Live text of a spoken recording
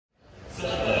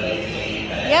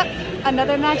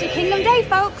Another Magic Kingdom day,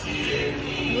 folks.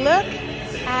 Look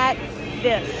at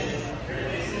this.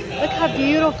 Look how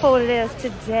beautiful it is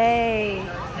today.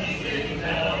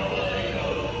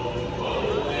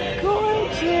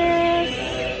 Gorgeous.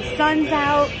 The sun's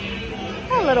out.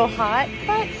 A little hot,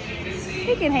 but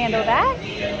we can handle that.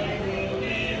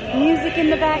 Music in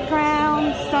the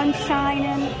background, sun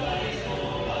shining.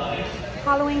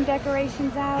 Halloween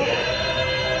decorations out.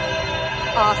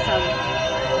 Awesome.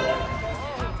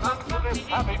 This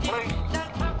happy place.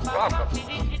 Welcome.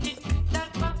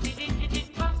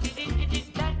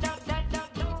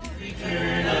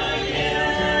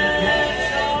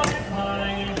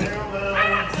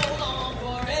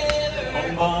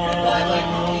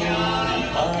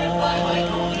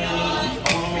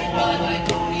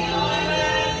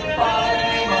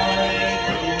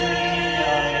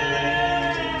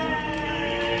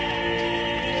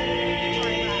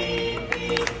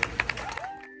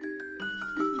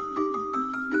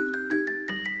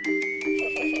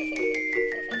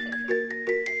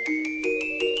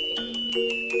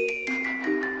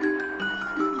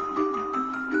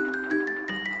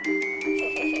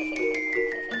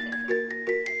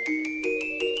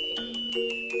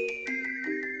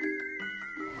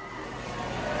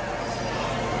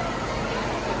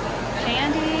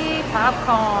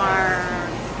 Popcorn.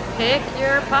 Pick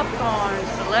your popcorn.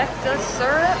 Select the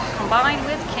syrup combined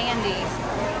with candies.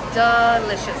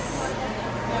 Delicious.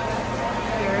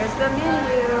 Here is the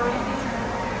menu.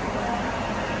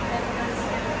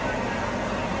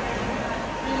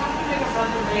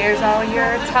 Here's all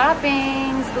your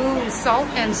toppings. Ooh, salt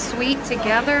and sweet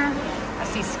together. I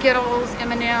see Skittles,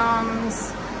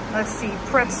 M&Ms. Let's see,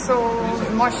 pretzels,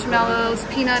 marshmallows,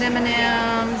 peanut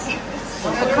M&Ms.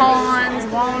 Pecans,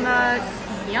 walnut,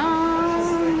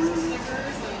 yum.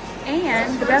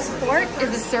 And the best part is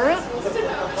the syrup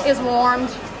is warmed.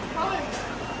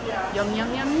 Yum,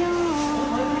 yum, yum,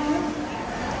 yum.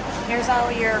 Here's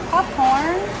all your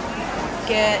popcorn.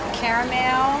 Get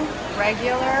caramel,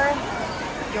 regular,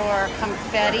 your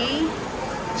confetti,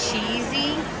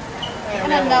 cheesy,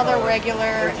 and another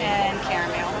regular and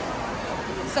caramel.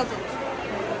 So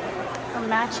the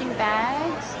matching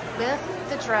bags with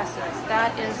the dresses.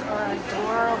 That is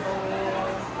adorable.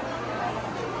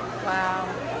 Wow.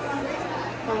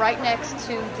 We're right next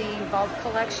to the Vault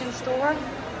Collection store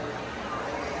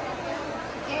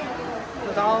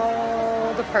with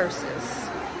all the purses.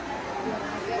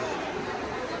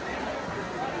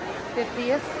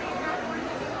 50th.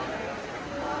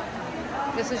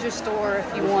 This is your store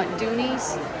if you want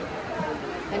doonies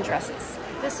and dresses.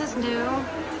 This is new.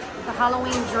 The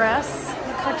Halloween dress.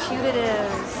 Look how cute it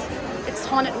is. It's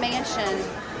Haunted Mansion.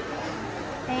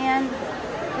 And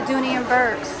the Dooney and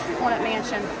Burke's Haunted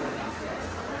Mansion.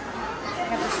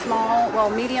 You have the small, well,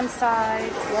 medium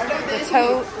size, the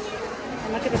tote.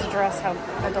 And look at this dress, how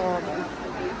adorable.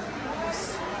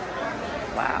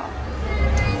 Wow.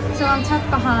 So I'm tucked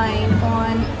behind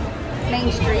on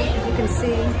Main Street, as you can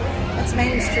see. That's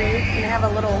Main Street. And they have a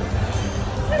little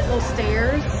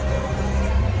stairs.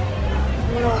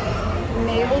 Little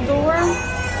naval door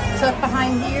tucked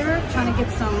behind here, trying to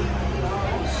get some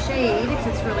shade because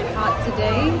it's really hot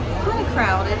today. Kind of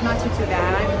crowded, not too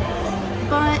bad.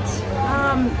 But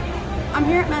I'm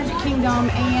here at Magic Kingdom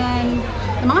and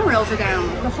the monorails are down.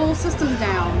 The whole system's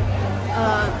down.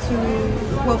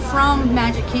 From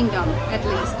Magic Kingdom at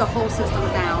least, the whole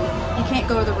system's down. You can't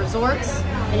go to the resorts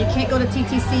and you can't go to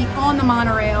TTC on the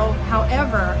monorail.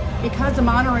 However, because the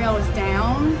monorail is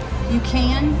down, you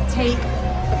can take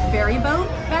the ferry boat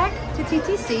back to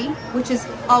TTC, which is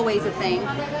always a thing,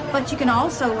 but you can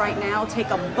also right now take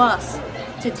a bus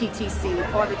to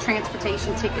TTC or the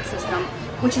transportation ticket system,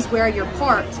 which is where you're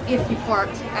parked if you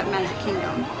parked at Magic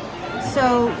Kingdom.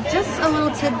 So just a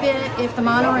little tidbit, if the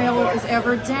monorail is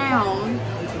ever down,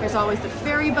 there's always the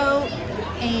ferry boat,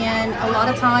 and a lot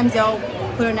of times they'll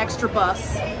put an extra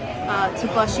bus to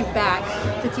bus you back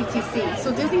to TTC.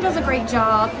 So Disney does a great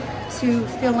job to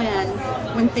fill in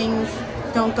when things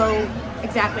don't go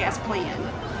exactly as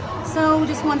planned. So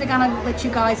just wanted to kind of let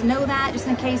you guys know that, just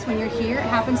in case when you're here it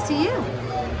happens to you.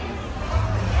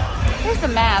 Here's the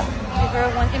map,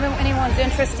 if anyone's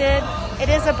interested. It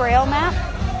is a Braille map,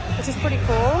 which is pretty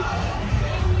cool.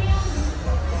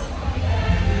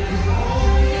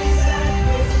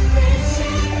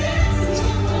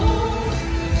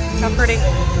 How pretty.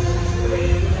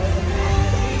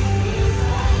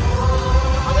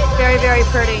 Very, very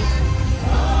pretty.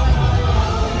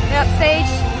 Yep,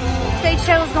 stage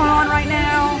show's going on right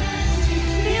now.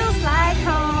 Feels like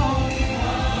home.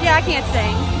 Yeah, I can't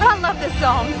sing, but I love this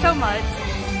song so much.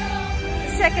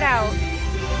 Let's check it out.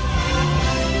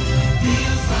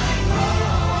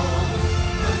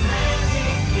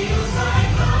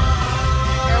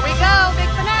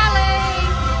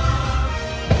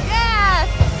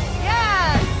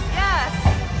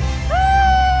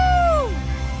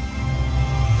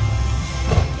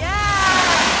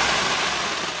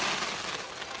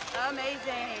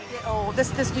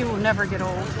 This view will never get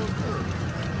old,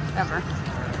 ever.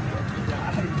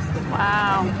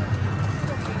 Wow.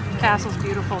 Castle's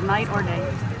beautiful, night or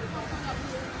day.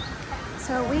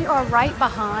 So we are right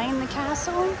behind the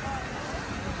castle.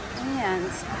 And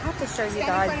I have to show you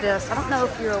guys this. I don't know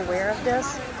if you're aware of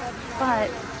this,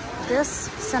 but this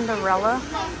Cinderella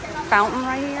fountain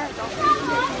right here,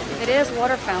 it is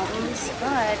water fountains,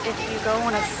 but if you go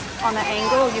on the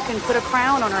angle, you can put a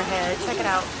crown on her head. Check it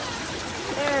out.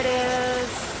 There it is.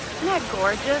 Isn't that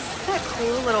gorgeous? Isn't that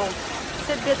cool little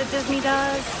tidbit that Disney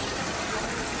does?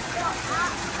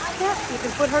 Yep, you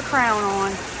can put her crown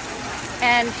on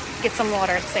and get some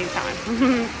water at the same time.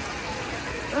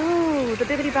 Oh, the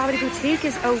Bibbidi Bobbidi Boutique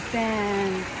is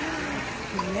open.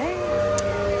 Yay.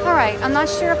 All right, I'm not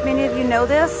sure if many of you know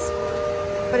this,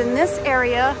 but in this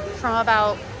area, from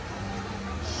about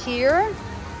here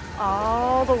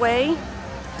all the way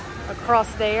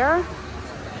across there,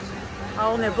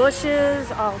 all in the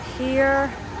bushes, all here,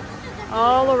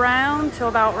 all around to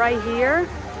about right here,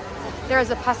 there's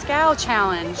a Pascal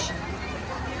challenge.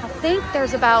 I think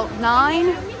there's about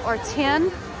 9 or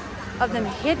 10 of them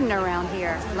hidden around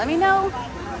here. Let me know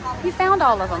if you found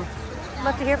all of them. I'd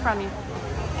love to hear from you.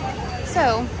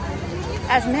 So,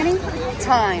 as many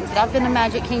times that I've been to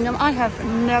Magic Kingdom, I have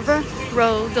never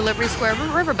rode Delivery Square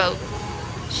Riverboat.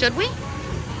 Should we?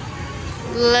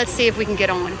 Let's see if we can get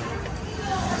on.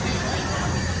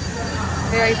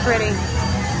 Very pretty.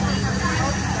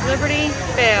 Liberty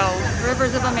Bell,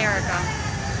 Rivers of America.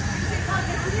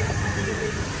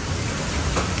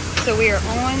 So we are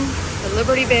on the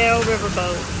Liberty Bell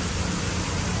Riverboat.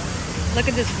 Look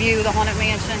at this view, the Haunted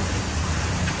Mansion.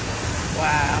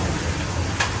 Wow.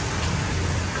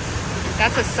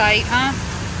 That's a sight, huh?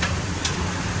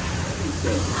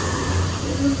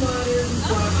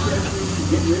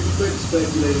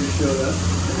 Speculators showed up,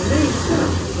 and the name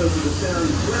stuck because of the sound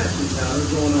of flashing powder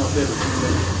going off every few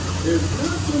minutes. There's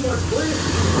not so much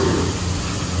flashing.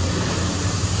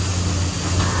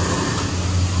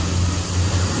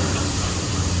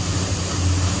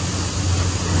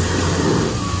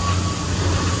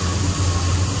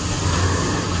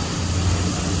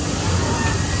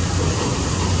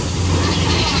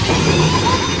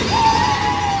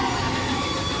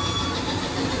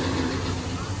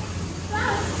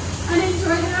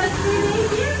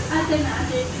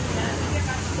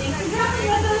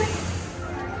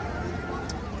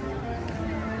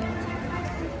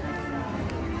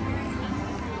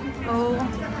 Oh,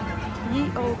 ye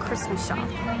old Christmas shop.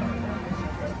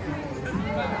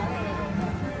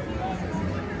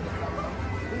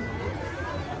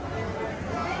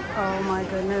 Oh my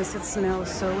goodness, it smells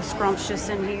so scrumptious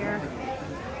in here.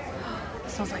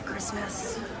 It smells like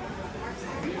Christmas.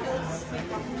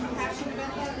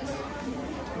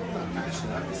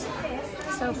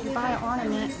 So if you buy an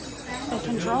ornament, they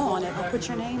can draw on it or put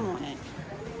your name on it.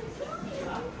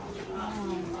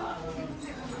 Oh,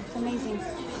 it's amazing.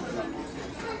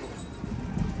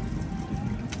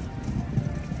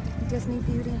 Disney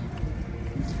beauty.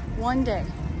 One day,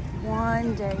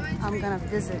 I'm gonna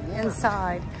visit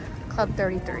inside Club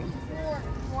 33.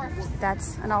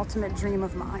 That's an ultimate dream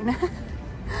of mine.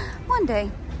 One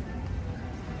day.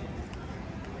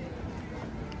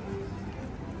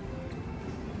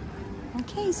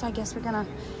 Okay, so I guess we're gonna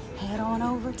head on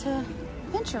over to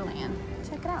Adventureland.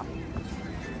 Check it out.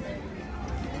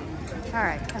 All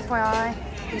right, FYI,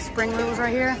 these spring rolls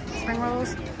right here, spring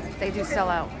rolls, they do sell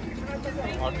out.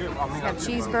 Have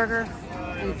cheeseburger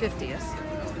and 50th.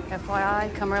 FYI,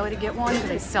 come early to get one because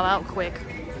they sell out quick.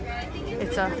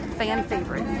 It's a fan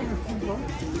favorite.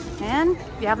 And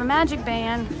if you have a Magic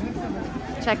Band,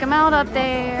 check him out up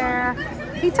there.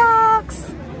 He talks.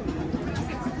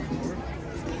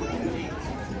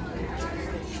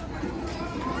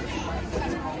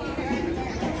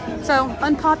 So,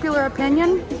 unpopular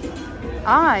opinion,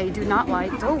 I do not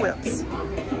like Dole Whips.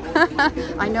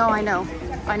 I know.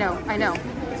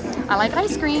 I like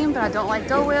ice cream, but I don't like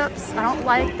Dole Whips. I don't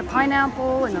like the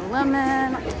pineapple and the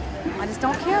lemon. I just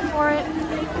don't care for it.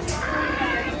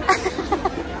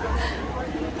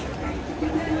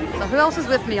 So who else is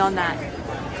with me on that?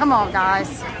 Come on,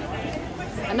 guys.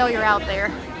 I know you're out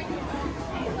there.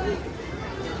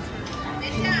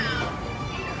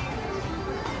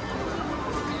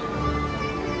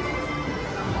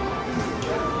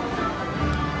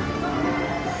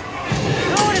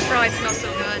 Oh, this probably smells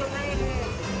so good.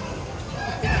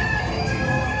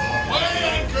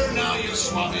 Now, you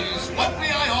swabbies, what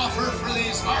may I offer for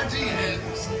these hearty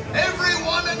hens?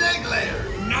 Everyone an egg layer.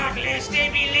 Not lest they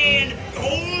be laying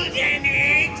golden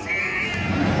eggs.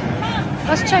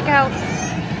 Let's check out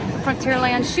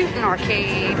Frontierland Shooting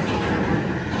Arcade.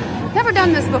 Never never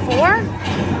done this before.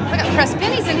 We got pressed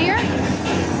pennies in here.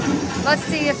 Let's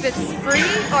see if it's free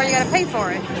or you gotta pay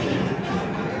for it.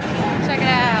 Check it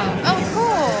out. Oh,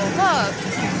 cool. Look.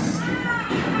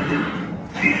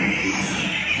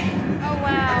 Oh,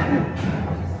 wow.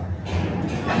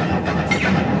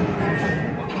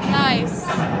 Nice.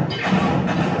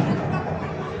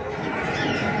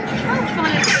 How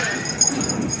fun is this?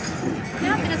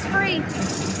 Yep, it is free.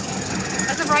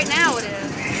 As of right now, it is.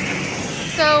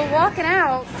 So, walking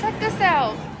out, check this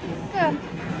out. The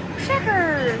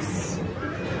checkers.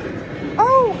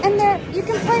 Oh, and there you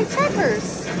can play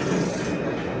checkers.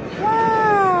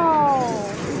 Wow.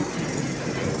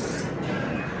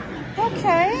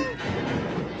 Okay.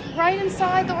 Right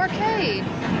inside the arcade. You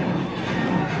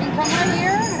can come right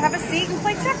here, have a seat, and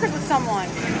play checkers with someone.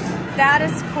 That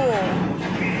is cool.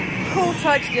 Cool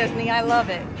touch, Disney. I love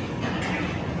it.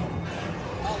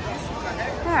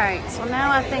 All right, so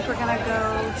now I think we're gonna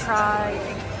go try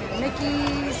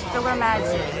Mickey's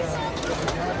PhilharMagic.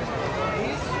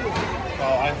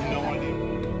 Oh, I have no idea.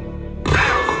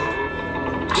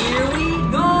 Here we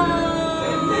go.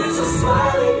 And there's a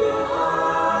smile in your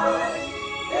heart.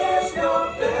 There's no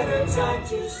better time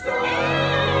to start.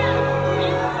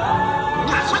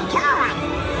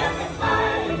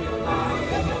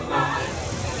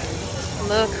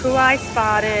 Look who I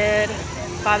spotted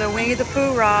by the Winnie the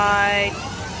Pooh ride.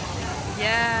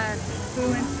 Yes,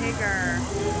 Pooh and Tigger.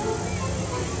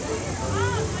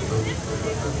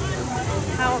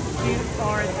 How cute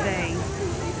are they?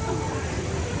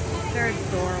 They're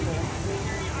adorable.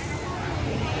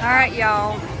 All right,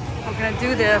 y'all. I'm gonna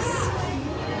do this.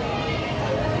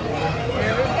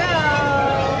 Here we go.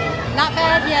 Not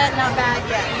bad yet, not bad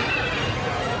yet.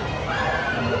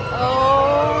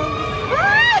 Oh.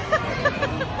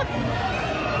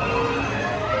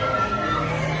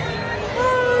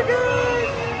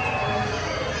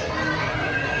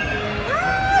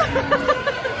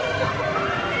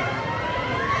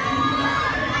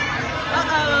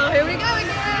 Uh-oh, here we go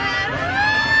again.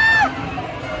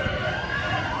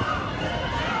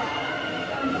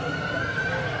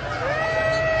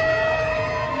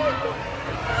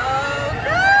 Oh,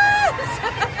 gosh.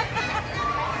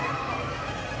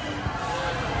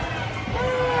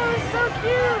 Oh, so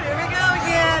cute. Here we go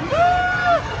again.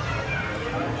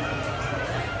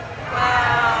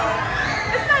 Wow.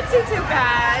 It's not too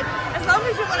bad. As long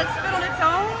as you let it spin on its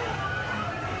own.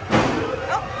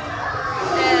 Oh.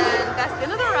 And that's the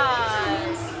end of the ride.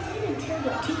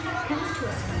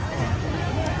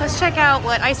 Let's check out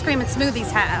what ice cream and smoothies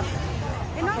have.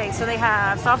 Okay, so they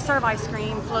have soft serve ice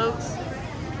cream, floats,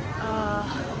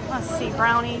 let's see,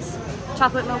 brownies,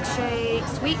 chocolate milkshake,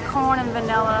 sweet corn and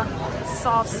vanilla,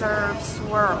 soft serve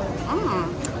swirl.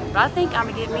 But I think I'm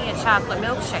gonna get me a chocolate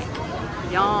milkshake.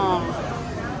 Yum.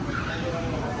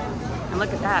 And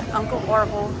look at that, Uncle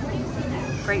Orville.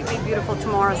 Great Big Beautiful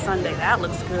Tomorrow Sunday. That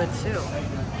looks good too.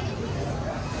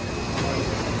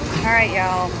 All right,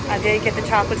 y'all. I did get the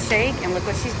chocolate shake, and look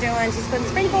what she's doing. She's putting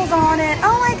sprinkles on it.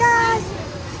 Oh my gosh.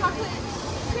 Chocolate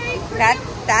shake.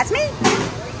 That's me.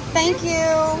 Thank you.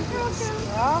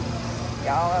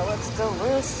 Y'all, that looks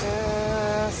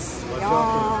delicious.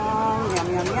 Yum, yum,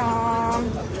 yum,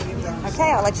 yum.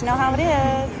 Okay, I'll let you know how it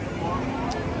is.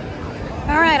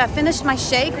 All right, I finished my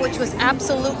shake, which was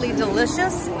absolutely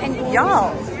delicious. And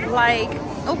y'all, like,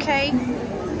 okay,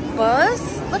 Buzz,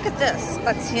 look at this,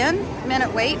 a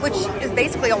 10-minute wait, which is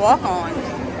basically a walk-on.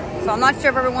 So I'm not sure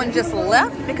if everyone just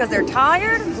left because they're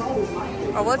tired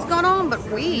or what's going on, but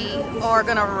we are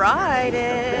gonna ride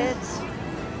it.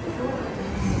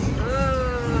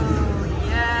 Ooh,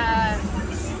 yes.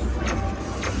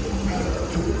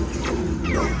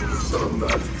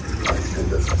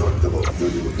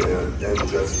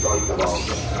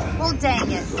 Well,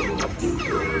 dang it.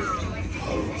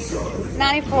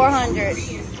 9,400.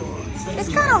 It's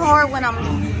kind of hard when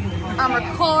I'm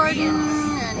recording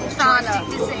and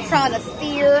trying to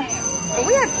steer. But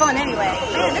we had fun anyway.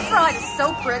 Man, this ride is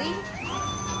so pretty.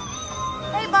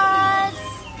 Hey, Buzz.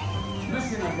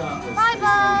 Bye,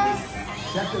 Buzz.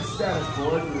 Check the status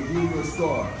board and review your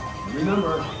score.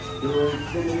 Remember, your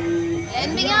infinity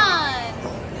And beyond.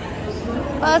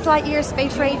 Buzz Lightyear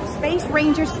Space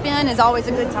Ranger spin is always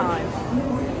a good time.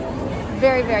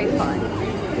 Very, very fun.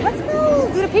 Let's go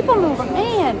do the PeopleMover.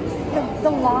 Man,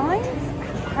 the lines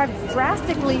have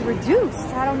drastically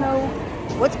reduced. I don't know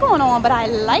what's going on, but I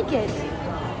like it.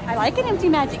 I like an empty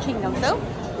Magic Kingdom. So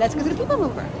let's go to the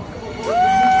PeopleMover. Woo!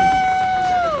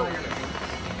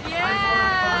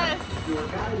 Yes!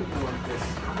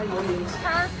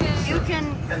 Perfect. You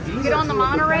can get on the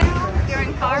monorail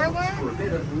during fireworks.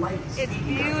 It's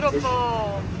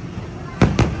beautiful.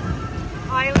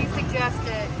 Highly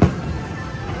suggested.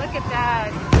 Look at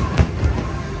that.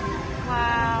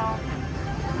 Wow.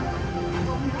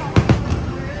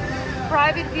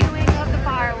 Private viewing of the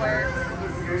fireworks.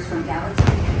 Visitors from Galaxy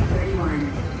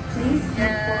 31. Please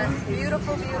Yes,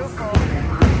 beautiful, beautiful.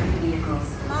 vehicles.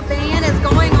 My van is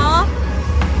going off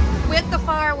with the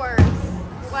fireworks.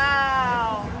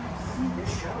 Wow.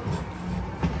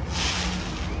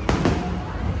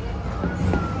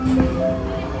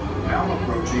 Now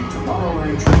approaching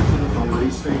Tomorrowland Transit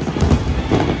Authority Station.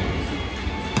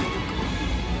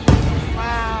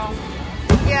 Wow.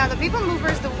 Yeah, the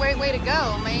PeopleMover is the way to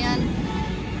go, man.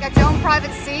 Got your own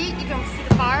private seat. You can see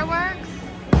the fireworks.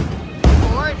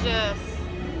 Gorgeous.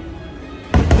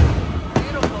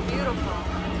 Beautiful, beautiful.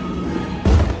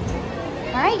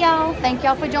 All right, y'all. Thank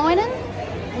y'all for joining.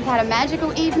 We've had a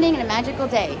magical evening and a magical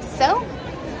day. So,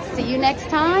 see you next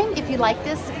time. If you like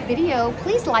this video,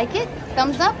 please like it,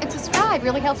 thumbs up, and subscribe.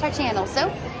 Really helps our channel.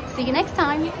 So, see you next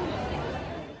time.